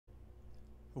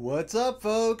What's up,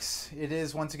 folks? It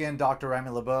is once again Dr. Remy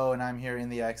LeBeau, and I'm here in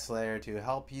the X Layer to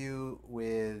help you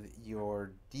with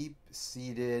your deep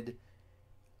seated,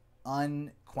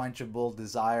 unquenchable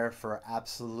desire for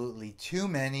absolutely too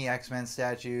many X Men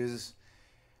statues,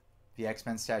 the X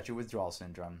Men statue withdrawal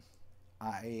syndrome.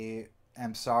 I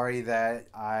am sorry that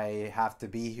I have to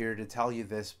be here to tell you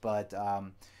this, but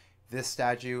this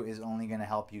statue is only going to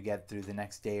help you get through the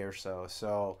next day or so.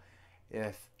 So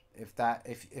if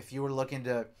if you were looking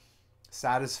to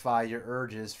satisfy your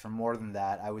urges for more than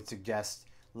that, I would suggest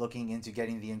looking into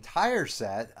getting the entire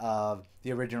set of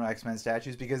the original X-Men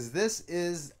statues, because this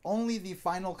is only the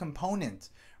final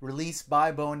component released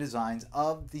by Bowen Designs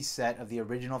of the set of the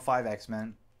original 5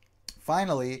 X-Men.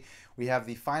 Finally, we have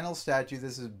the final statue.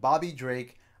 This is Bobby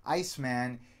Drake,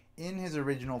 Iceman, in his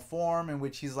original form, in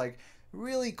which he's like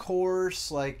really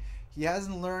coarse, like he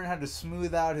hasn't learned how to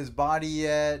smooth out his body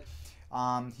yet.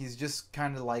 He's just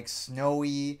kind of like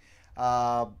snowy.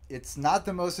 It's not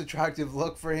the most attractive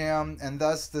look for him, and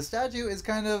thus the statue is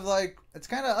kind of like, it's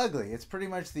kind of ugly. It's pretty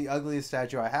much the ugliest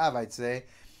statue I have, I'd say.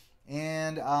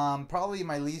 And probably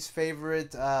my least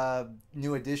favorite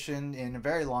new addition in a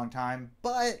very long time.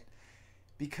 But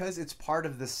because it's part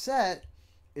of the set,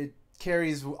 it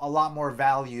carries a lot more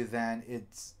value than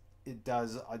it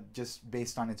does just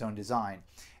based on its own design.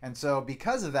 And so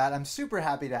because of that, I'm super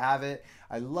happy to have it.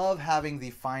 I love having the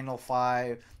final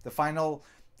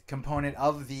component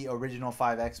of the original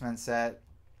 5 X-Men set.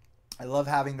 I love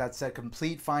having that set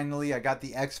complete finally. I got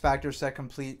the X Factor set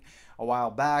complete a while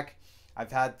back.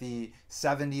 I've had the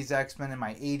 70s X-Men and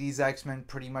my 80s X-Men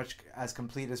pretty much as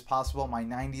complete as possible. My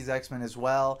 90s X-Men as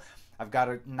well. I've got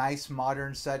a nice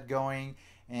modern set going,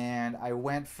 and I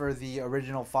went for the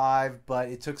original 5, but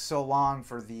it took so long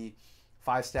for the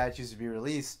 5 statues to be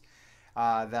released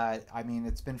that, I mean,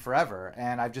 it's been forever,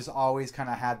 and I've just always kind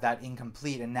of had that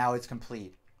incomplete, and now it's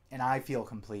complete, and I feel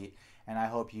complete, and I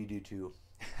hope you do too.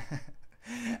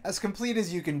 As complete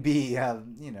as you can be,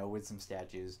 with some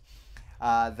statues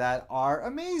that are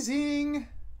amazing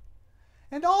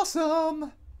and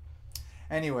awesome.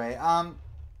 Anyway,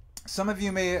 some of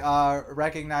you may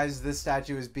recognize this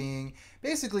statue as being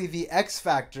basically the X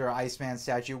Factor Iceman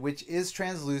statue, which is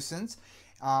translucent,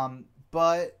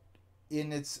 but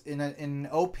in an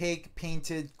opaque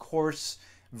painted coarse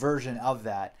version of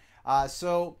that.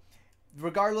 So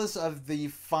regardless of the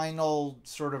final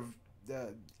sort of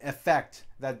effect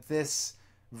that this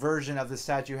version of the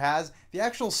statue has, the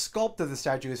actual sculpt of the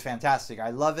statue is fantastic. I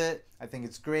love it. I think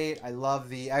it's great. I love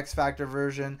the X Factor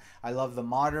version. I love the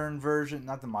modern version,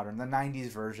 not the modern, the 90s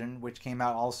version, which came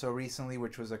out also recently,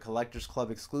 which was a Collectors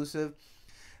Club exclusive.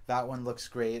 That one looks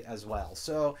great as well.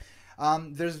 So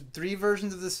there's 3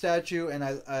 versions of the statue, and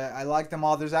I like them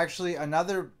all. There's actually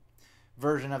another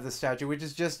version of the statue, which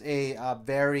is just a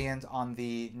variant on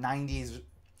the 90s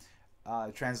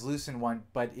translucent one,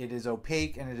 but it is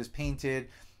opaque and it is painted,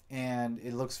 and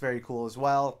it looks very cool as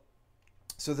well.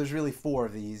 So there's really 4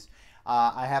 of these.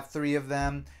 I have 3 of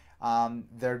them.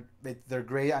 They're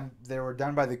great. They were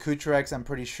done by the Kuchereks, I'm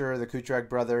pretty sure, the Kucherek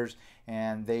brothers,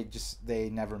 and they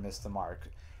never missed the mark.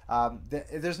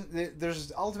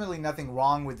 There's ultimately nothing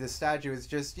wrong with this statue. It's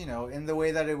just, in the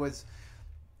way that it was,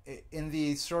 in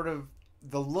the sort of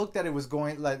the look that it was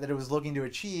going, like, that it was looking to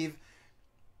achieve.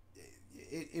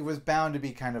 It was bound to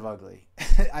be kind of ugly.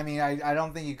 I mean, I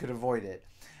don't think you could avoid it.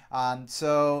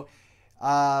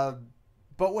 But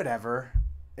whatever.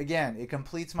 Again, it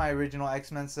completes my original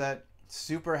X-Men set.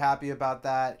 Super happy about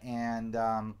that. And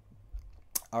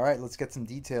all right, let's get some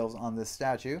details on this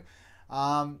statue.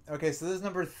 Okay, so this is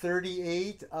number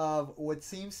 38 of what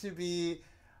seems to be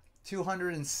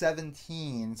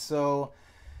 217. So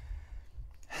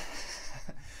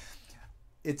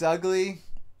it's ugly.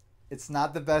 It's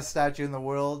not the best statue in the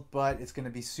world, but it's going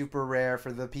to be super rare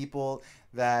for the people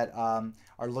that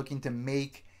are looking to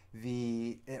make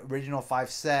the original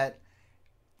 5 set.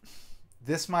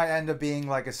 This might end up being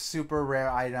like a super rare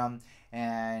item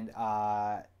and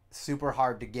super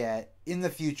hard to get in the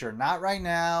future. Not right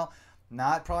now,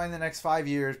 not probably in the next 5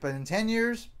 years, but in 10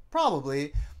 years,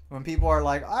 probably, when people are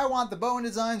like, I want the Bowen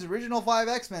Designs original 5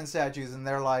 X-Men statues, and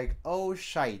they're like, oh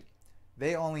shite,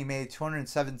 they only made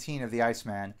 217 of the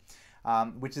Iceman.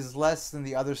 Which is less than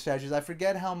the other statues. I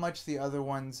forget how much the other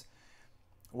ones,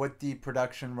 what the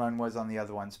production run was on the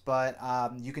other ones, but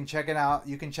you can check it out.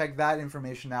 You can check that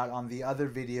information out on the other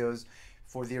videos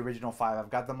for the original 5.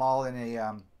 I've got them all in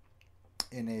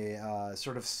a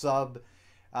sort of sub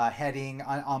heading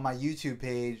on my YouTube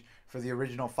page for the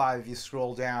original 5. If you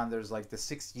scroll down, there's like the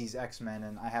 60s X-Men,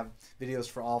 and I have videos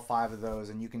for all 5 of those,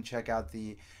 and you can check out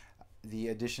the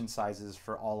edition sizes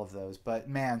for all of those. But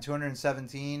man,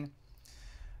 217.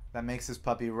 that makes this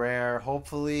puppy rare.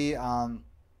 Hopefully,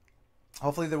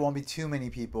 hopefully there won't be too many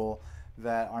people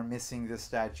that are missing this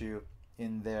statue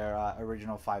in their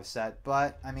original 5 set.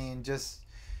 But I mean, just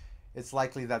it's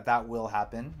likely that that will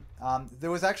happen.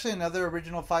 There was actually another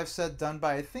original 5 set done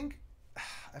by, I think,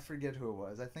 I forget who it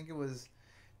was. I think it was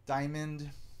Diamond.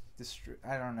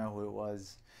 I don't know who it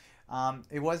was.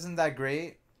 It wasn't that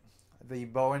great. The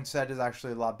Bowen set is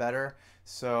actually a lot better.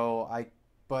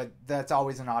 But that's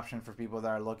always an option for people that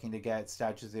are looking to get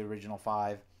statues of the original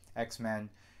 5 X-Men.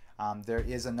 There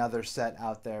is another set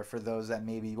out there for those that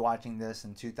may be watching this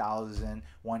in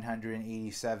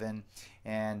 2187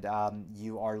 and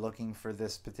you are looking for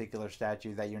this particular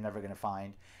statue that you're never going to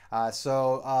find.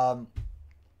 So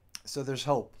there's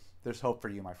hope. There's hope for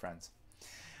you, my friends.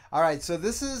 All right, so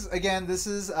this is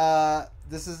a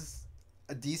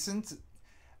decent.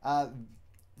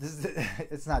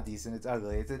 It's not decent. It's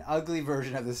ugly. It's an ugly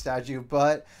version of the statue,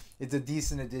 but it's a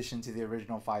decent addition to the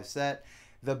original 5 set.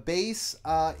 The base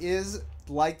is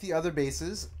like the other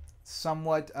bases,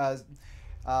 somewhat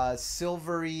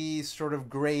silvery, sort of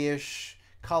grayish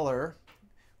color,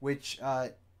 which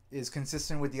is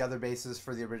consistent with the other bases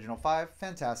for the original 5.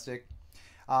 Fantastic.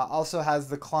 Also has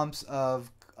the clumps of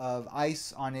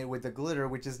ice on it with the glitter,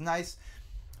 which is nice.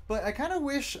 But I kind of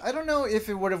wish, I don't know if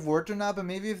it would have worked or not, but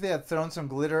maybe if they had thrown some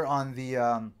glitter on the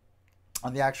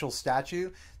actual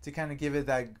statue to kind of give it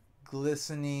that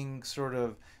glistening sort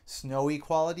of snowy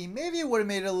quality, maybe it would have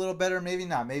made it a little better. Maybe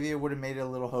not. Maybe it would have made it a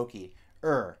little hokey.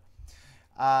 You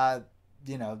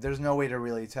know, there's no way to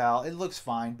really tell. It looks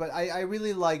fine, but I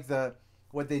really like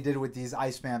what they did with these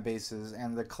Iceman bases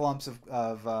and the clumps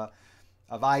of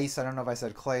ice. I don't know if I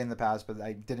said clay in the past, but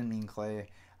I didn't mean clay.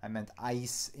 I meant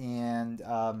ice and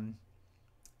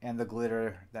the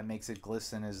glitter that makes it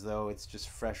glisten as though it's just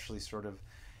freshly sort of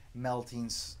melting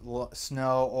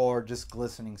snow or just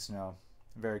glistening snow.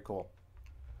 Very cool.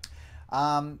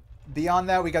 Beyond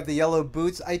that, we got the yellow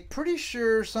boots. I'm pretty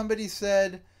sure somebody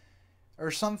said, or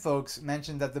some folks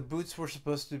mentioned that the boots were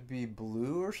supposed to be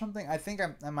blue or something. I think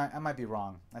I might be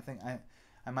wrong. I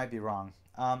might be wrong.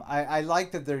 I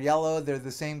like that they're yellow. They're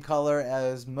the same color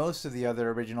as most of the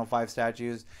other original 5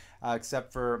 statues,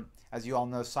 except for, as you all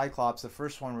know, Cyclops, the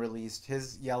first one released.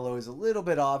 His yellow is a little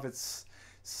bit off. It's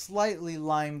slightly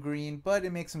lime green, but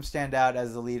it makes him stand out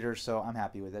as the leader, so I'm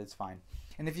happy with it. It's fine.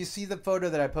 And if you see the photo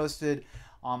that I posted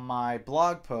on my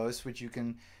blog post, which you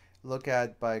can look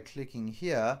at by clicking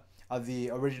here, of the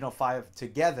original 5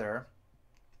 together,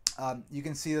 you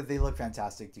can see that they look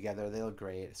fantastic together. They look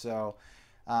great. So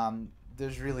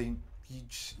there's really,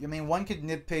 I mean, one could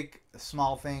nitpick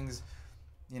small things,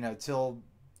 you know, till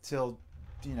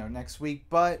you know, next week,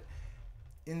 but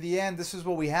in the end, this is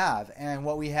what we have, and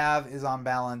what we have is on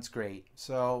balance great.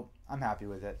 So I'm happy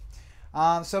with it.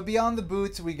 So beyond the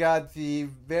boots, we got the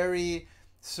very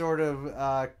sort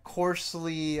of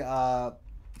coarsely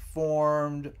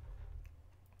formed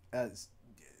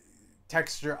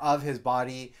texture of his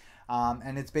body,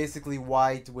 and it's basically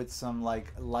white with some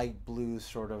like light blue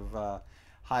sort of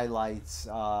highlights,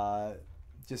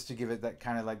 just to give it that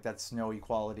kind of like that snowy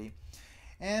quality.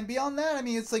 And beyond that, I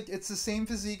mean, it's like it's the same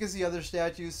physique as the other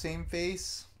statues, same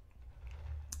face.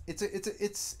 It's a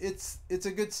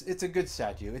good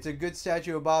statue. It's a good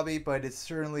statue of Bobby, but it's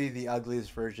certainly the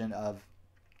ugliest variant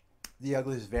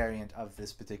of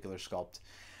this particular sculpt.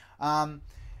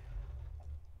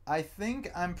 I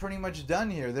think I'm pretty much done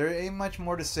here. There ain't much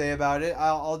more to say about it.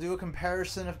 I'll do a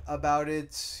comparison about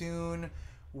it soon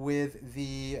with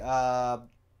the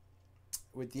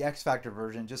X Factor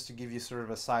version, just to give you sort of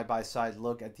a side-by-side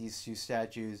look at these two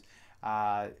statues,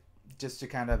 just to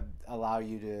kind of allow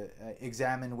you to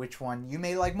examine which one you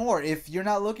may like more if you're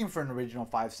not looking for an original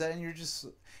 5 set and you're just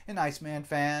an Iceman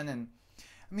fan. And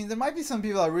I mean, there might be some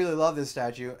people that really love this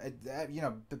statue. You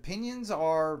know, opinions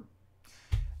are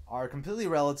completely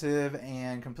relative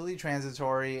and completely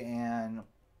transitory, and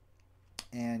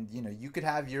you know, you could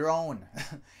have your own.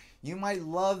 You might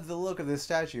love the look of this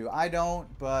statue. I don't,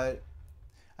 but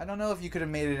I don't know if you could have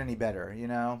made it any better, you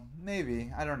know?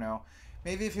 Maybe. I don't know.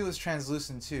 Maybe if he was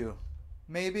translucent too.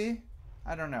 Maybe.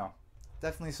 I don't know.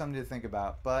 Definitely something to think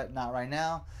about, but not right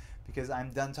now because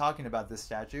I'm done talking about this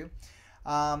statue.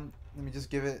 Let me just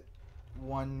give it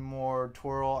one more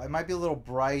twirl. It might be a little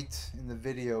bright in the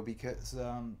video because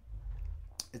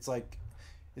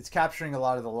it's capturing a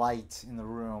lot of the light in the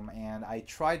room, and I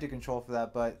tried to control for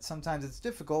that, but sometimes it's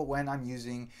difficult when I'm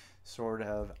using sort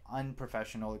of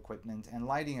unprofessional equipment and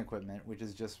lighting equipment, which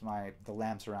is just the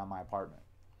lamps around my apartment.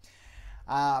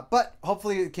 But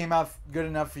hopefully it came out good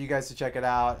enough for you guys to check it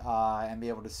out and be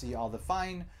able to see all the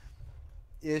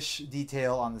fine-ish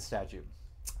detail on the statue.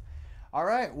 All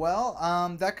right, well,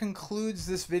 that concludes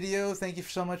this video. Thank you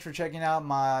so much for checking out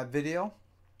my video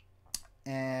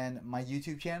and my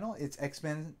YouTube channel. It's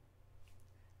X-Men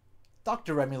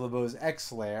Dr. Remy LeBeau's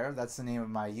X-Lair. That's the name of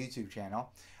my YouTube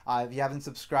channel. If you haven't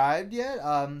subscribed yet,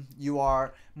 you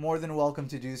are more than welcome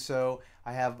to do so.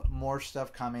 I have more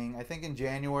stuff coming. I think in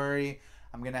January,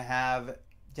 I'm going to have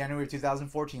January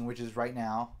 2014, which is right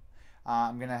now.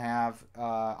 I'm going to have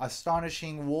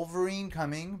Astonishing Wolverine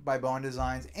coming by Bowen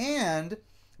Designs, and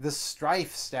the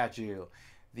Strife statue,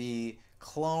 the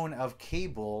clone of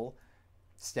Cable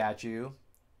statue,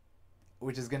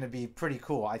 which is going to be pretty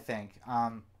cool, I think.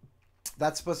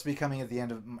 That's supposed to be coming at the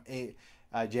end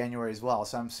of January as well,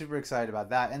 so I'm super excited about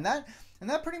that. And that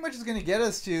pretty much is going to get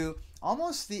us to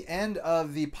almost the end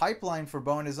of the pipeline for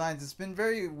Bowen Designs. It's been a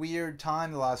very weird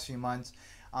time the last few months,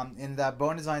 in that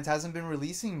Bowen Designs hasn't been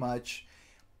releasing much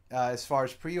as far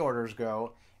as pre-orders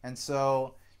go, and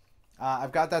so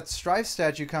I've got that Strife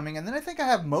statue coming, and then I think I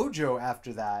have Mojo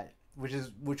after that,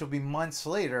 which will be months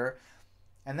later.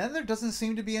 And then there doesn't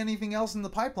seem to be anything else in the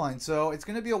pipeline. So it's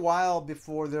going to be a while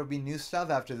before there'll be new stuff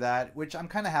after that, which I'm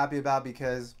kind of happy about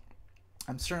because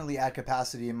I'm certainly at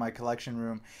capacity in my collection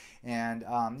room. And,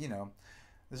 you know,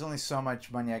 there's only so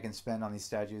much money I can spend on these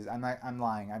statues. I'm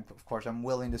lying. Of course, I'm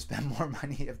willing to spend more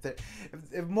money.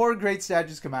 If more great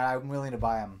statues come out, I'm willing to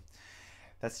buy them.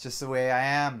 That's just the way I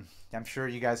am. I'm sure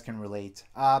you guys can relate.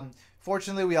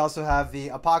 Fortunately, we also have the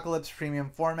Apocalypse Premium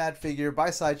Format figure by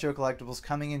Sideshow Collectibles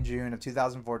coming in June of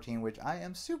 2014, which I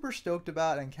am super stoked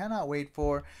about and cannot wait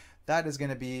for. That is going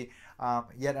to be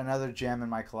yet another gem in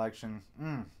my collection.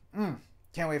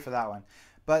 Can't wait for that one.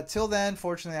 But till then,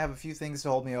 fortunately, I have a few things to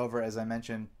hold me over, as I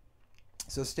mentioned.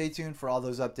 So stay tuned for all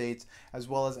those updates, as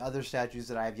well as other statues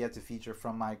that I have yet to feature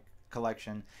from my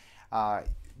collection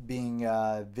being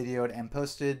videoed and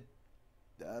posted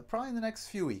probably in the next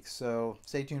few weeks, so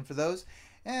stay tuned for those.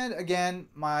 And again,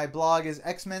 my blog is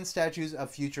X-Men Statues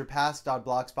of Future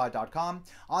Past.blogspot.com.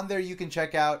 On there you can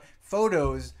check out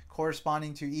photos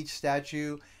corresponding to each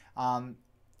statue, and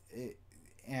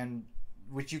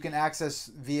which you can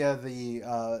access via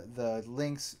the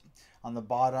links on the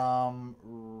bottom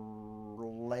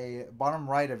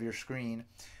right of your screen,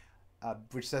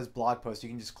 which says blog post. You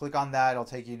can just click on that. It'll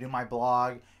take you to my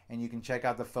blog, and you can check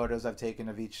out the photos I've taken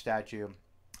of each statue,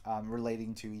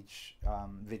 relating to each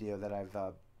video that I've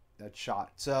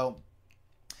shot. So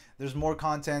there's more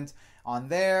content on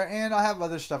there, and I'll have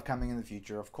other stuff coming in the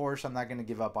future. Of course, I'm not going to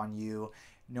give up on you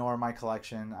nor my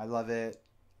collection. I love it.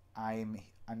 I'm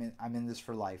in this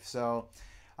for life. So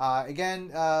again,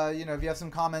 you know, if you have some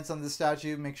comments on this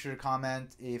statue, make sure to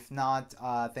comment. If not,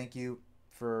 thank you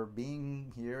for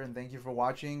being here, and thank you for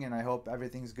watching, and I hope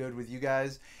everything's good with you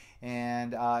guys.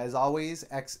 And as always,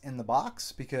 X in the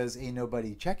box, because ain't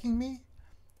nobody checking me.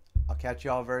 I'll catch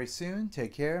you all very soon.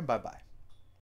 Take care, and bye-bye.